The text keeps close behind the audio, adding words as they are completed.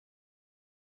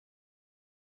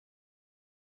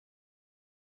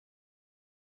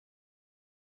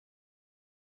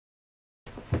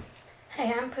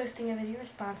Hey, I'm posting a video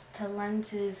response to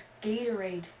Lenz's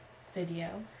Gatorade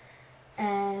video,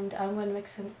 and I'm going to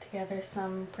mix together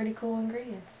some pretty cool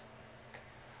ingredients.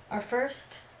 Our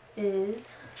first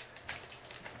is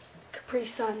Capri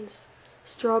Sun's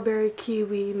strawberry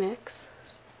kiwi mix.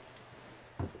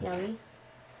 Yummy.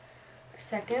 Our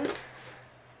second,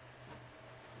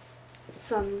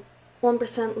 some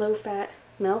 1% low-fat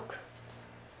milk.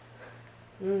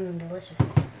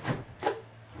 Delicious.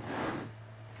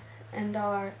 And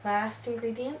our last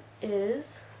ingredient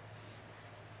is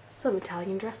some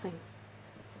Italian dressing.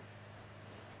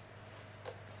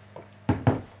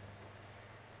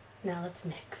 Now let's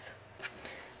mix.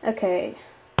 Okay,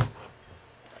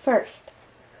 first,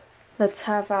 let's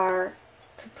have our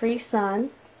Capri Sun.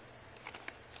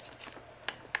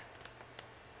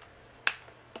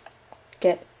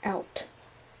 Get out.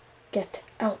 Get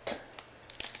out.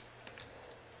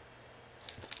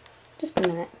 Just a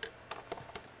minute.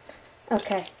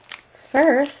 Okay,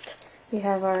 first we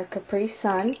have our Capri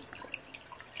Sun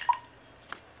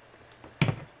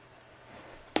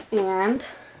and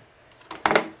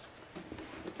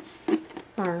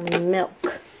our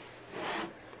milk.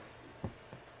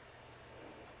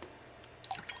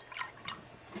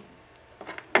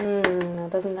 Now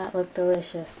doesn't that look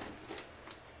delicious?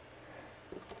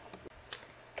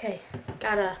 Okay,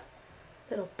 got a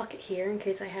little bucket here in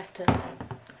case I have to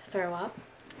throw up.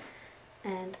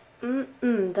 And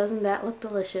doesn't that look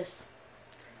delicious?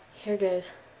 Here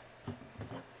goes.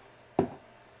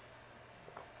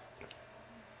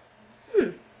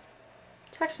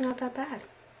 It's actually not that bad.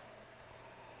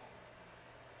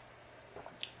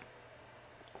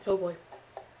 Oh boy.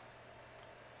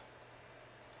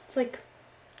 It's like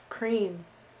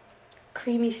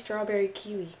creamy strawberry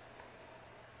kiwi.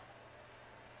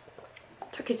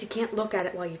 It's because you can't look at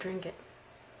it while you drink it.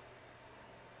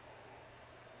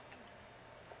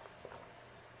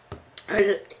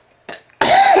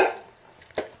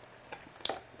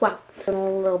 Wow, a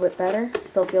little bit better.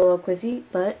 Still feel a little quizzy,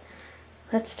 but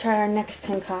let's try our next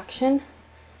concoction.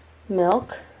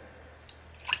 Milk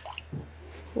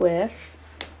with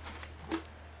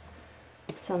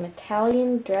some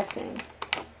Italian dressing.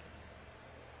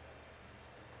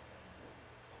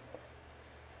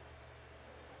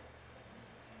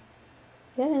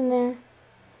 Get in there.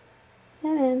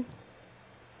 Get in.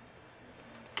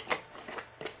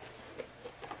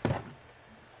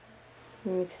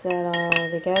 Mix that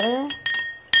all together.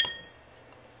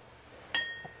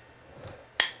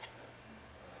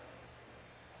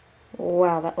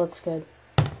 Wow, that looks good.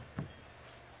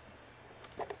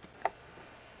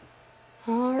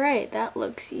 Alright, that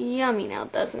looks yummy now,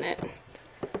 doesn't it?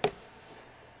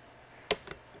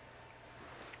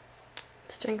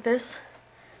 Let's drink this.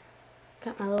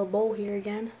 Got my little bowl here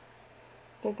again.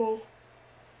 Here goes.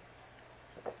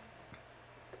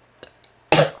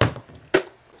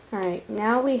 Alright,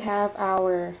 now we have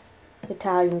our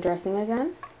Italian dressing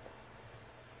again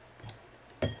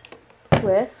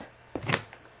with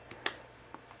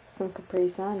some Capri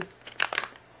Sun.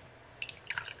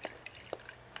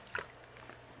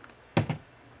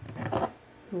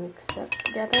 Mix that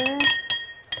together.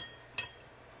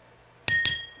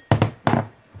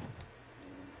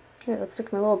 It looks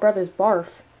like my little brother's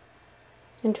barf.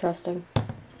 Interesting.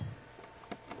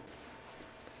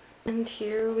 And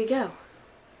here we go.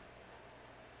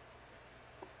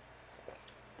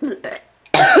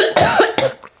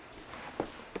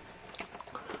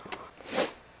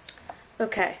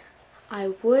 Okay,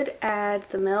 I would add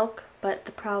the milk, but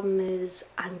the problem is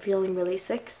I'm feeling really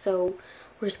sick, so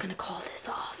we're just gonna call this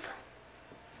off.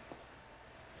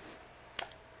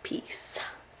 Peace.